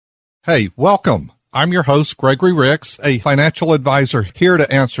Hey, welcome. I'm your host, Gregory Ricks, a financial advisor here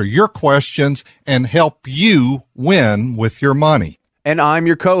to answer your questions and help you win with your money. And I'm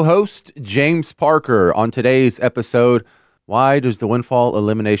your co-host, James Parker. On today's episode, why does the windfall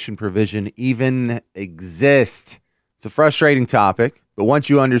elimination provision even exist? It's a frustrating topic, but once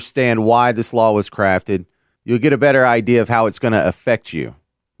you understand why this law was crafted, you'll get a better idea of how it's going to affect you.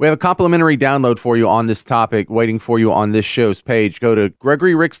 We have a complimentary download for you on this topic waiting for you on this show's page. Go to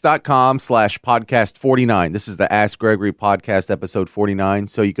GregoryRicks.com/podcast49. This is the Ask Gregory podcast, episode 49.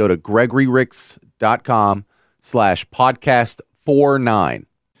 So you go to GregoryRicks.com/podcast49.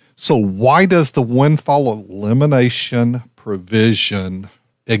 So why does the windfall elimination provision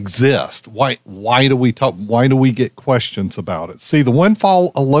exist? Why do we get questions about it? See, the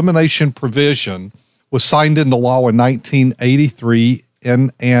windfall elimination provision was signed into law in 1983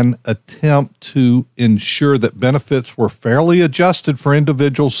 in an attempt to ensure that benefits were fairly adjusted for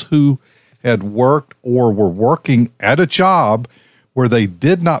individuals who had worked or were working at a job where they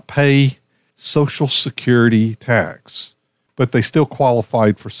did not pay Social Security tax, but they still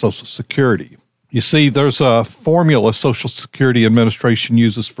qualified for Social Security. You see, there's a formula Social Security Administration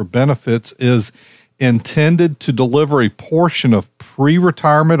uses for benefits is intended to deliver a portion of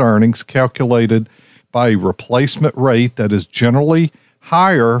pre-retirement earnings calculated by a replacement rate that is generally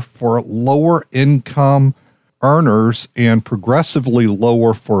higher for lower income earners and progressively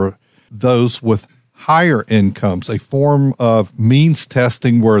lower for those with higher incomes, a form of means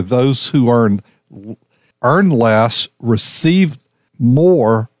testing where those who earn less receive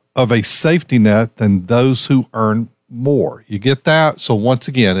more of a safety net than those who earn more. You get that? So once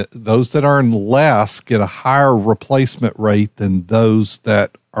again, those that earn less get a higher replacement rate than those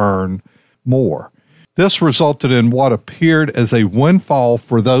that earn more. This resulted in what appeared as a windfall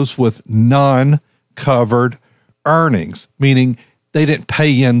for those with non-covered earnings, meaning they didn't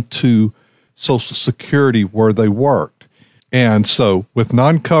pay into Social Security where they worked. And so with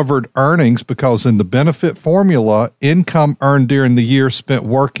non-covered earnings, because in the benefit formula, income earned during the year spent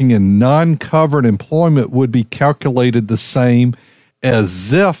working in non-covered employment would be calculated the same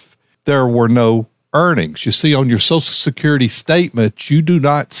as if there were no earnings. You see, on your Social Security statement, you do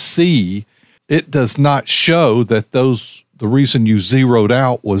not see, it does not show that the reason you zeroed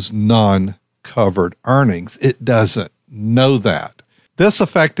out was non-covered earnings. It doesn't know that. This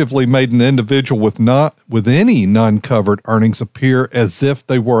effectively made an individual with any non-covered earnings appear as if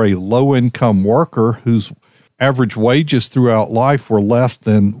they were a low-income worker whose average wages throughout life were less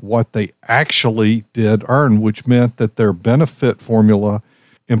than what they actually did earn, which meant that their benefit formula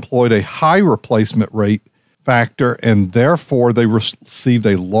employed a high replacement rate factor, and therefore they received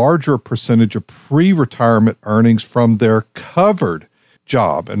a larger percentage of pre-retirement earnings from their covered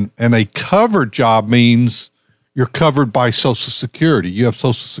job. And a covered job means you're covered by Social Security. You have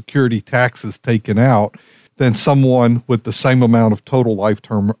Social Security taxes taken out than someone with the same amount of total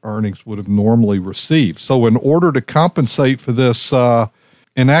lifetime earnings would have normally received. So in order to compensate for this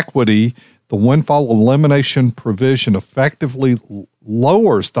inequity, the windfall elimination provision effectively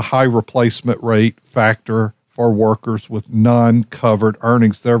lowers the high replacement rate factor for workers with non-covered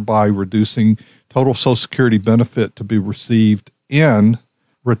earnings, thereby reducing total Social Security benefit to be received in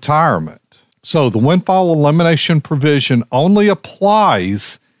retirement. So the windfall elimination provision only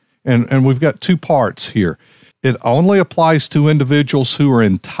applies, and we've got two parts here. It only applies to individuals who are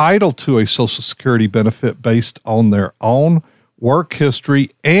entitled to a Social Security benefit based on their own work history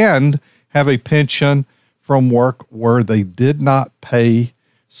and have a pension from work where they did not pay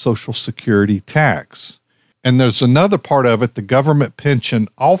Social Security tax. And there's another part of it, the government pension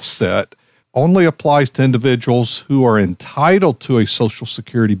offset only applies to individuals who are entitled to a Social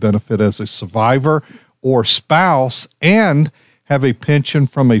Security benefit as a survivor or spouse and have a pension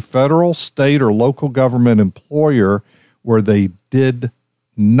from a federal, state, or local government employer where they did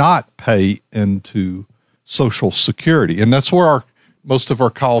not pay into Social Security. And that's where most of our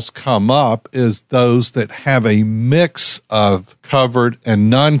calls come up, is those that have a mix of covered and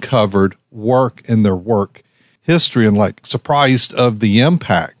non-covered work in their work history and like surprised of the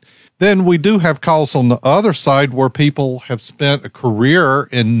impact. Then we do have calls on the other side where people have spent a career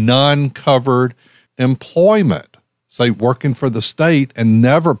in non-covered employment, say working for the state and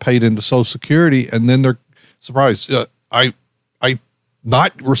never paid into Social Security, and then they're surprised. I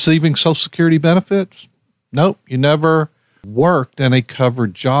not receiving Social Security benefits? Nope, you never worked in a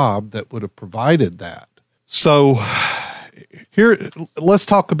covered job that would have provided that. So here, let's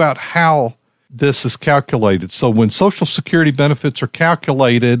talk about how this is calculated. So when Social Security benefits are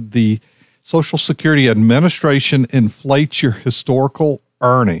calculated, the Social Security Administration inflates your historical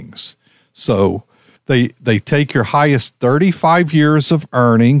earnings. So They take your highest 35 years of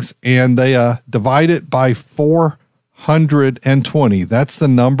earnings and they divide it by 420. That's the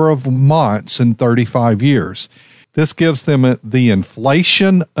number of months in 35 years. This gives them the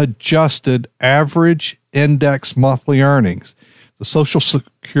inflation-adjusted average index monthly earnings. The Social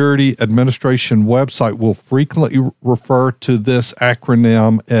Security Administration website will frequently refer to this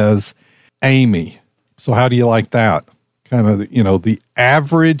acronym as AMI. So how do you like that? Kind of, the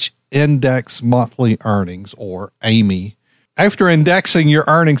average index monthly earnings, or AMI. After indexing your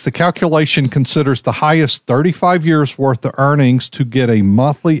earnings, the calculation considers the highest 35 years worth of earnings to get a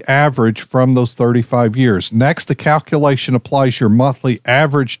monthly average from those 35 years. Next, the calculation applies your monthly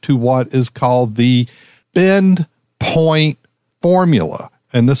average to what is called the bend point formula.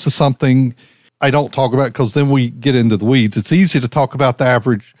 And this is something I don't talk about because then we get into the weeds. It's easy to talk about the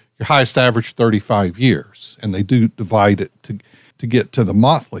average, your highest average 35 years, and they do divide it to get to the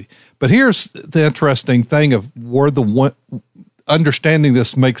monthly. But here's the interesting thing of where understanding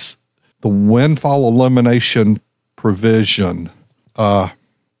this makes the windfall elimination provision,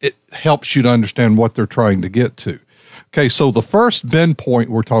 it helps you to understand what they're trying to get to. Okay, so the first bend point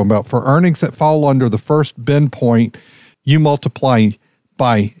we're talking about, for earnings that fall under the first bend point, you multiply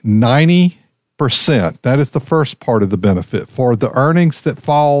by 90%. That is the first part of the benefit. For the earnings that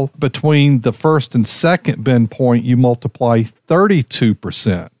fall between the first and second bend point, you multiply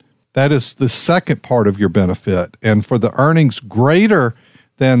 32%. That is the second part of your benefit. And for the earnings greater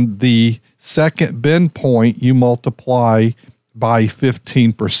than the second bend point, you multiply by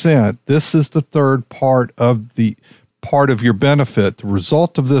 15%. This is the third part of your benefit. The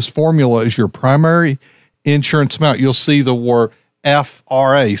result of this formula is your primary insurance amount. You'll see the word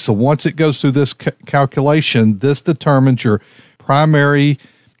FRA. So once it goes through this calculation, this determines your primary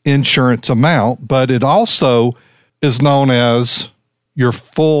insurance amount, but it also is known as your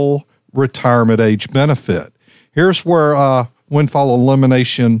full retirement age benefit. Here's where windfall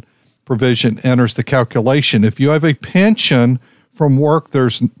elimination provision enters the calculation. If you have a pension from work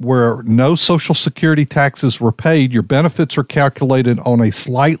where no Social Security taxes were paid, your benefits are calculated on a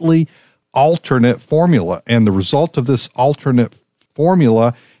slightly alternate formula, and the result of this alternate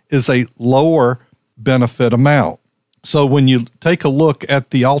formula is a lower benefit amount. So when you take a look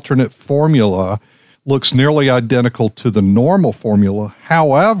at the alternate formula, looks nearly identical to the normal formula.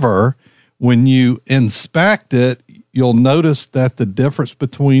 However, when you inspect it, you'll notice that the difference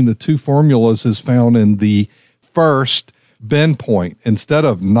between the two formulas is found in the first bend point. Instead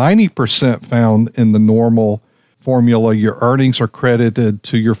of 90% found in the normal formula, your earnings are credited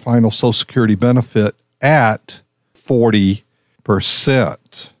to your final Social Security benefit at 40%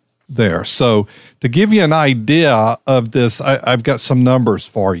 there. So to give you an idea of this, I've got some numbers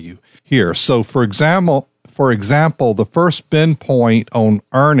for you here. So for example, the first bend point on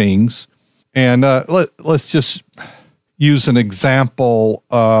earnings, and let's just use an example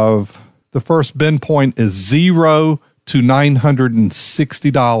of the first bend point is $0 to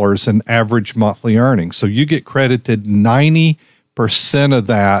 $960 in average monthly earnings. So you get credited 90% of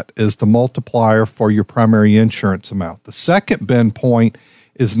that is the multiplier for your primary insurance amount. The second bend point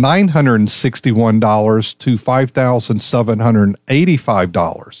is $961 to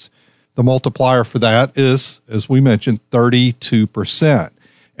 $5,785. The multiplier for that is, as we mentioned, 32%.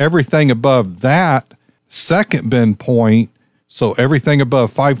 Everything above that second bend point, so everything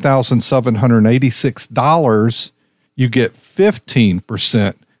above $5,786, you get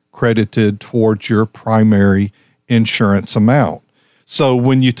 15% credited towards your primary insurance amount. So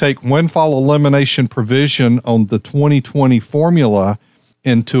when you take windfall elimination provision on the 2020 formula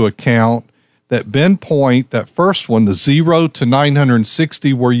into account, that bend point, that first one, the $0 to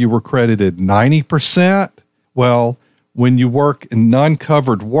 $960, where you were credited 90%, well, when you work in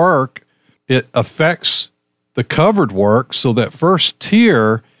non-covered work, it affects the covered work. So that first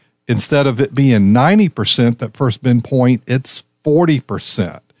tier, instead of it being 90%, that first bend point, it's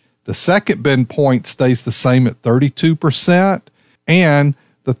 40%. The second bend point stays the same at 32%, and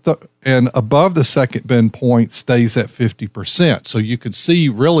and above the second bend point stays at 50%. So you could see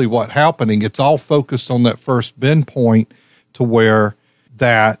really what's happening. It's all focused on that first bend point to where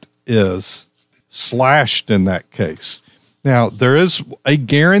that is slashed in that case. Now, there is a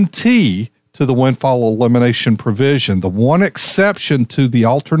guarantee to the windfall elimination provision. The one exception to the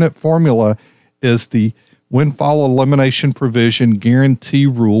alternate formula is the windfall elimination provision guarantee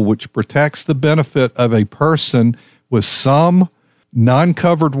rule, which protects the benefit of a person with some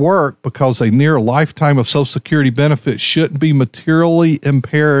non-covered work because a near lifetime of Social Security benefits shouldn't be materially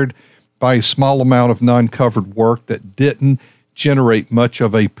impaired by a small amount of non-covered work that didn't generate much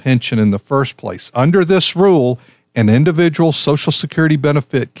of a pension in the first place. Under this rule, an individual's Social Security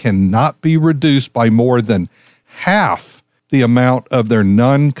benefit cannot be reduced by more than half the amount of their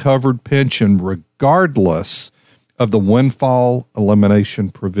non-covered pension, regardless of the windfall elimination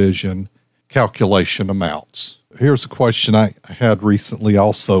provision calculation amounts. Here's a question I had recently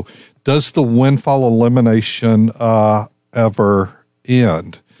also. Does the windfall elimination ever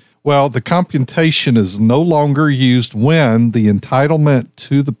end? Well, the computation is no longer used when the entitlement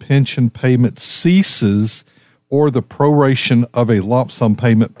to the pension payment ceases or the proration of a lump sum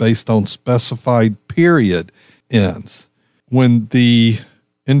payment based on specified period ends. When the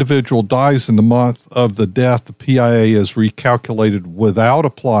individual dies in the month of the death, the PIA is recalculated without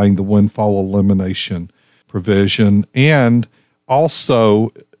applying the windfall elimination provision and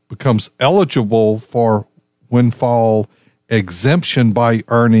also becomes eligible for windfall exemption by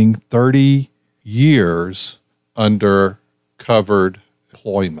earning 30 years under covered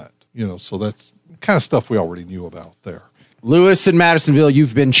employment. So that's kind of stuff we already knew about there. Lewis in Madisonville,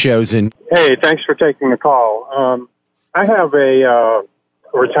 you've been chosen. Hey, thanks for taking the call. I have a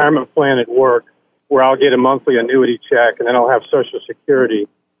retirement plan at work where I'll get a monthly annuity check and then I'll have Social Security.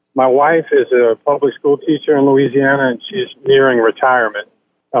 My wife is a public school teacher in Louisiana and she's nearing retirement.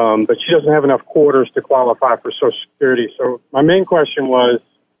 But she doesn't have enough quarters to qualify for Social Security. So my main question was,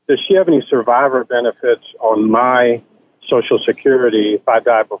 does she have any survivor benefits on my Social Security if I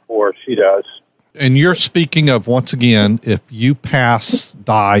die before she does? And you're speaking of, once again, if you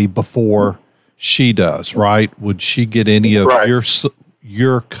die before she does, right? Would she get any of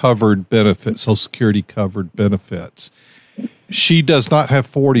your covered benefits, Social Security covered benefits? She does not have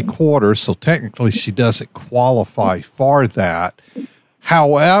 40 quarters, so technically she doesn't qualify for that.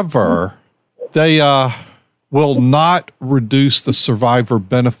 However, they will not reduce the survivor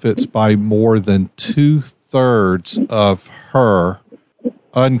benefits by more than 2/3 of her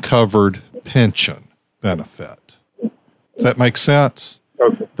uncovered pension benefit. Does that make sense?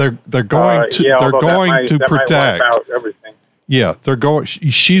 Okay. They're going to protect. Might wipe out everything. Yeah,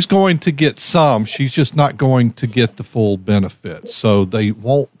 she's going to get some. She's just not going to get the full benefit. So they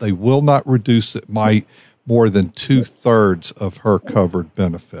will not reduce it more than 2/3 of her covered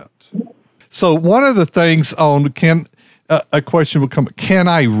benefit. So one of the things a question would come, can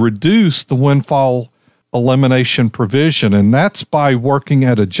I reduce the windfall elimination provision? And that's by working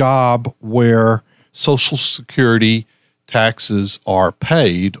at a job where Social Security taxes are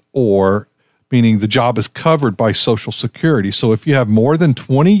paid, or meaning the job is covered by Social Security. So if you have more than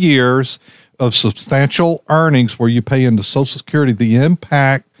 20 years of substantial earnings where you pay into Social Security, the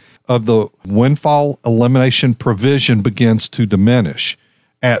impact of the windfall elimination provision begins to diminish.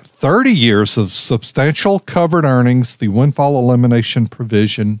 At 30 years of substantial covered earnings, the windfall elimination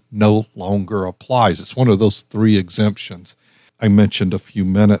provision no longer applies. It's one of those 3 exemptions I mentioned a few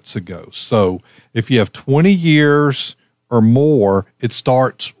minutes ago. So if you have 20 years or more, it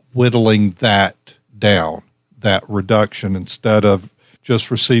starts whittling that down, that reduction. Instead of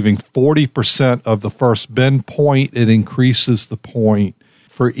just receiving 40% of the first bend point, it increases the point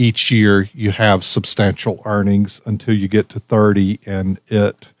for each year you have substantial earnings until you get to 30, and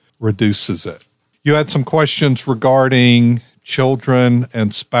it reduces it. You had some questions regarding children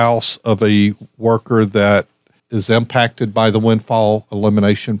and spouse of a worker that is impacted by the windfall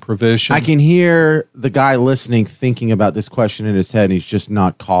elimination provision. I can hear the guy listening thinking about this question in his head, and he's just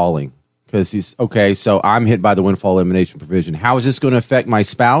not calling because he's, okay, so I'm hit by the windfall elimination provision. How is this going to affect my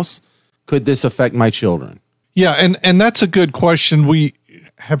spouse? Could this affect my children? Yeah, and that's a good question. We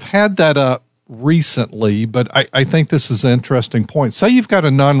have had that up recently, but I think this is an interesting point. Say you've got a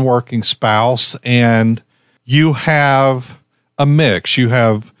non-working spouse and you have a mix. You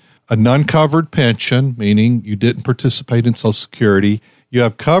have a non-covered pension, meaning you didn't participate in Social Security. You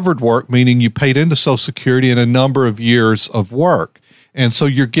have covered work, meaning you paid into Social Security in a number of years of work. And so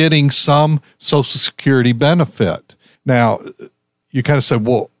you're getting some Social Security benefit. Now, you kind of say,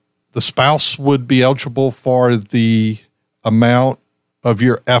 well, the spouse would be eligible for the amount of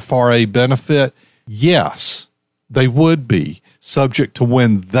your FRA benefit. Yes, they would be, subject to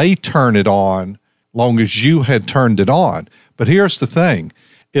when they turn it on, long as you had turned it on. But here's the thing,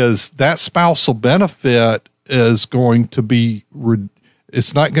 is that spousal benefit is going to be,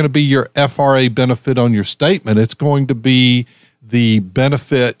 it's not going to be your FRA benefit on your statement. It's going to be the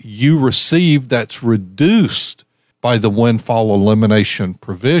benefit you receive that's reduced by the windfall elimination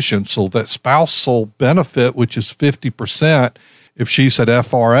provision. So that spousal benefit, which is 50%, if she's at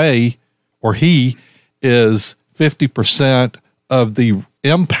FRA or he, is 50% of the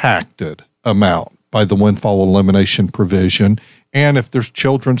impacted amount by the windfall elimination provision. And if there's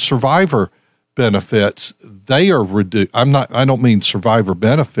children's survivor benefits, they are reduced. I don't mean survivor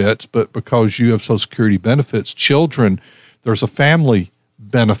benefits, but because you have Social Security benefits, children, there's a family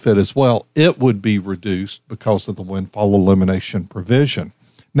benefit as well. It would be reduced because of the windfall elimination provision.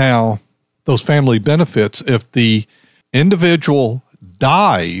 Now, those family benefits, if the individual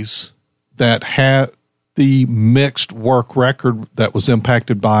dies that had the mixed work record that was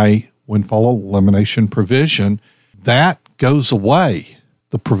impacted by windfall elimination provision, that goes away.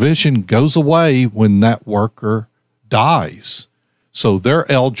 The provision goes away when that worker dies. So they're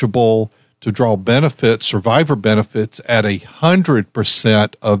eligible to draw benefits, survivor benefits, at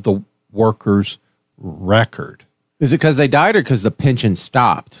 100% of the worker's record. Is it because they died or because the pension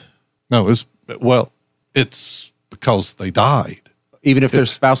stopped? No, it's because they died. Even if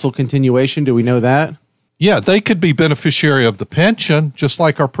there's spousal continuation, do we know that? Yeah, they could be beneficiary of the pension, just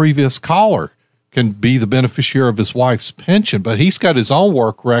like our previous caller can be the beneficiary of his wife's pension, but he's got his own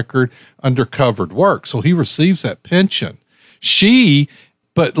work record under covered work, so he receives that pension.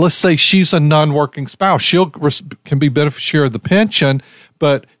 But let's say she's a non-working spouse. She can be beneficiary of the pension,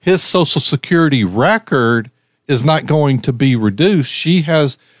 but his Social Security record is not going to be reduced. She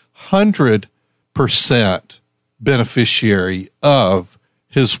has 100% beneficiary of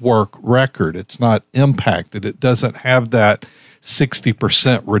his work record. It's not impacted. It doesn't have that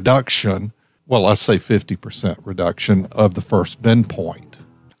 60% reduction. Well, let's say 50% reduction of the first bin point.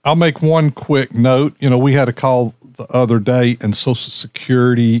 I'll make one quick note. We had a call the other day in Social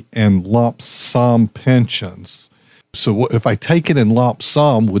Security and lump sum pensions. So if I take it in lump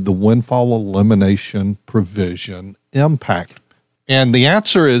sum, would the windfall elimination provision impact? And the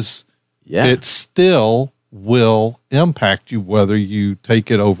answer is it still will impact you whether you take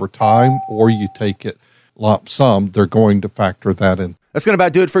it over time or you take it lump sum. They're going to factor that in. That's going to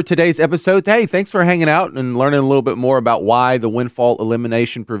about do it for today's episode. Hey, thanks for hanging out and learning a little bit more about why the windfall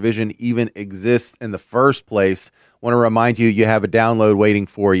elimination provision even exists in the first place. I want to remind you, you have a download waiting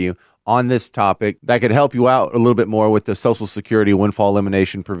for you on this topic that could help you out a little bit more with the Social Security windfall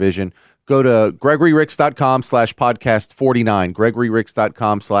elimination provision. Go to GregoryRicks.com/podcast49,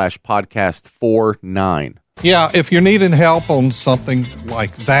 GregoryRicks.com/podcast49. Yeah, if you're needing help on something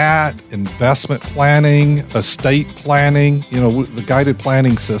like that, investment planning, estate planning, the guided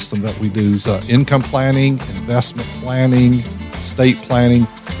planning system that we do is income planning, investment planning, estate planning,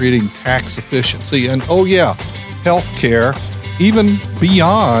 creating tax efficiency, and healthcare, even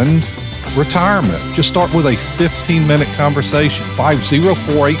beyond retirement. Just start with a 15-minute conversation,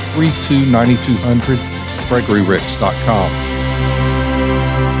 504-832-9200, GregoryRicks.com.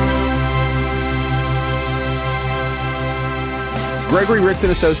 Gregory Ricks &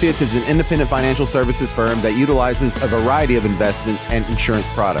 Associates is an independent financial services firm that utilizes a variety of investment and insurance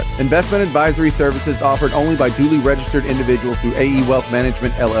products. Investment advisory services offered only by duly registered individuals through AE Wealth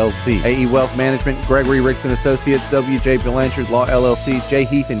Management, LLC. AE Wealth Management, Gregory Ricks & Associates, W.J. Blanchard Law, LLC, J.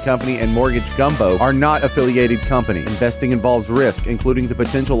 Heath & Company, and Mortgage Gumbo are not affiliated companies. Investing involves risk, including the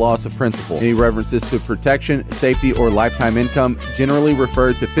potential loss of principal. Any references to protection, safety, or lifetime income generally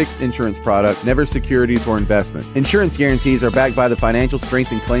refer to fixed insurance products, never securities or investments. Insurance guarantees are backed by the financial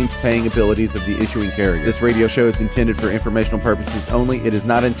strength and claims paying abilities of the issuing carrier. This radio show is intended for informational purposes only. It is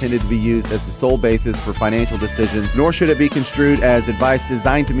not intended to be used as the sole basis for financial decisions, nor should it be construed as advice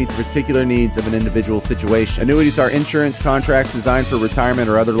designed to meet the particular needs of an individual situation. Annuities are insurance contracts designed for retirement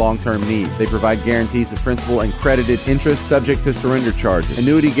or other long-term needs. They provide guarantees of principal and credited interest subject to surrender charges.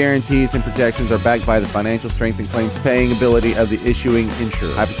 Annuity guarantees and protections are backed by the financial strength and claims paying ability of the issuing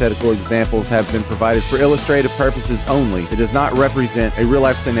insurer. Hypothetical examples have been provided for illustrative purposes only. It does not represent a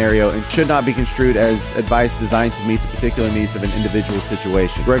real-life scenario and should not be construed as advice designed to meet the particular needs of an individual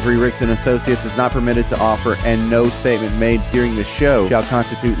situation. Gregory Ricks & Associates is not permitted to offer, and no statement made during the show shall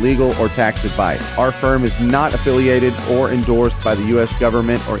constitute legal or tax advice. Our firm is not affiliated or endorsed by the U.S.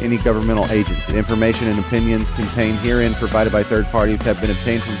 government or any governmental agency. The information and opinions contained herein provided by third parties have been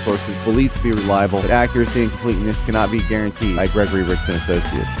obtained from sources believed to be reliable, but accuracy and completeness cannot be guaranteed by Gregory Ricks &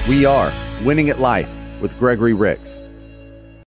 Associates. We are Winning at Life with Gregory Ricks.